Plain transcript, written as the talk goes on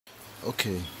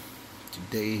Okay,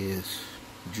 today is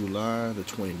July the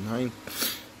 29th.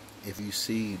 If you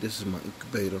see, this is my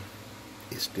incubator.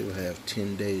 It still have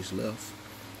 10 days left.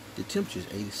 The temperature is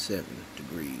 87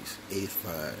 degrees,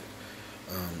 85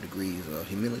 degrees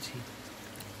humidity.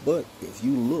 But if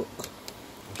you look,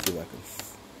 let's see if I can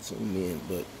zoom in,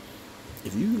 but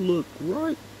if you look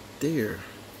right there,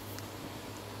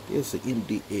 there's an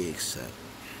empty egg sack.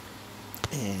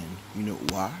 And you know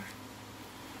why?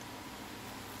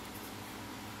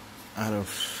 Out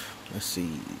of, let's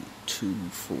see, 2,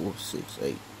 4, 6,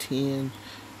 8, 10,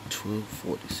 12,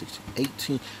 14, 16,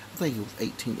 18, I think it was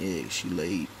 18 eggs she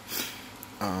laid.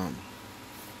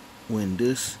 When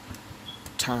this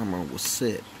timer was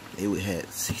set, it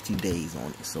had 60 days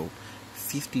on it. So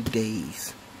 50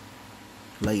 days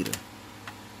later,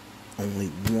 only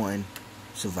one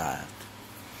survived.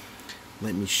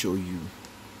 Let me show you.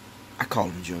 I call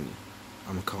him Junior.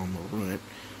 I'm gonna call him a runt.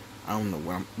 I don't know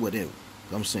why, whatever.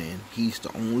 I'm saying he's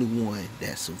the only one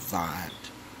that survived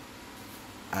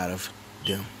out of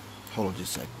them. Hold on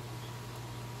just a second.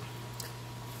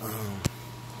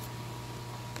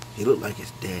 He looked like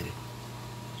his daddy.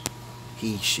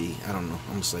 He, she, I don't know.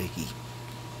 I'm gonna say he.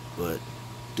 But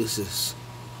this is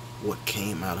what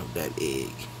came out of that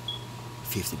egg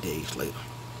 50 days later.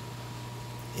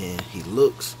 And he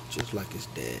looks just like his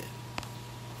dad.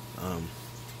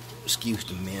 Excuse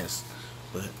the mess,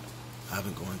 but I've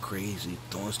been going crazy,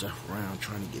 throwing stuff around,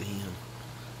 trying to get him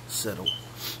settled.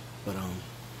 But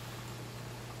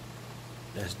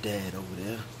that's Dad over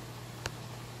there.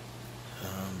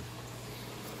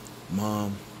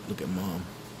 Mom, look at Mom.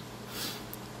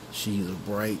 She's a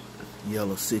bright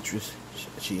yellow citrus.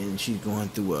 She's going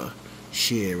through a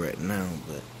share right now,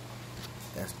 but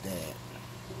that's Dad.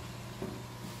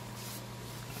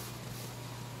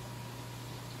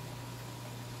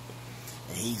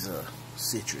 And he's a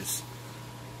citrus.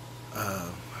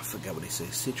 I forgot what they say,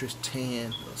 citrus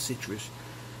tan or citrus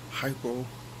hypo,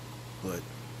 but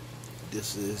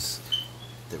this is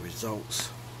the results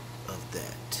of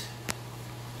that.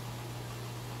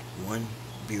 One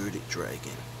bearded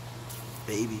dragon,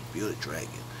 baby bearded dragon.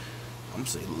 I'm gonna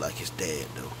say look like his dad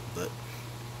though, but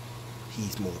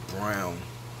he's more brown,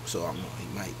 so I don't know,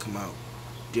 he might come out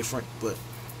different, but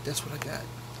that's what I got.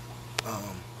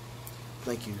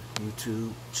 Thank you,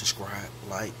 YouTube. Subscribe,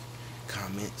 like,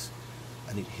 comments.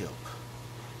 I need help.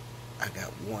 I got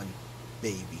one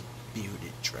baby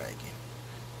bearded dragon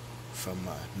from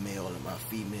my male and my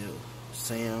female,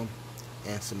 Sam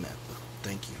and Samantha.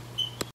 Thank you.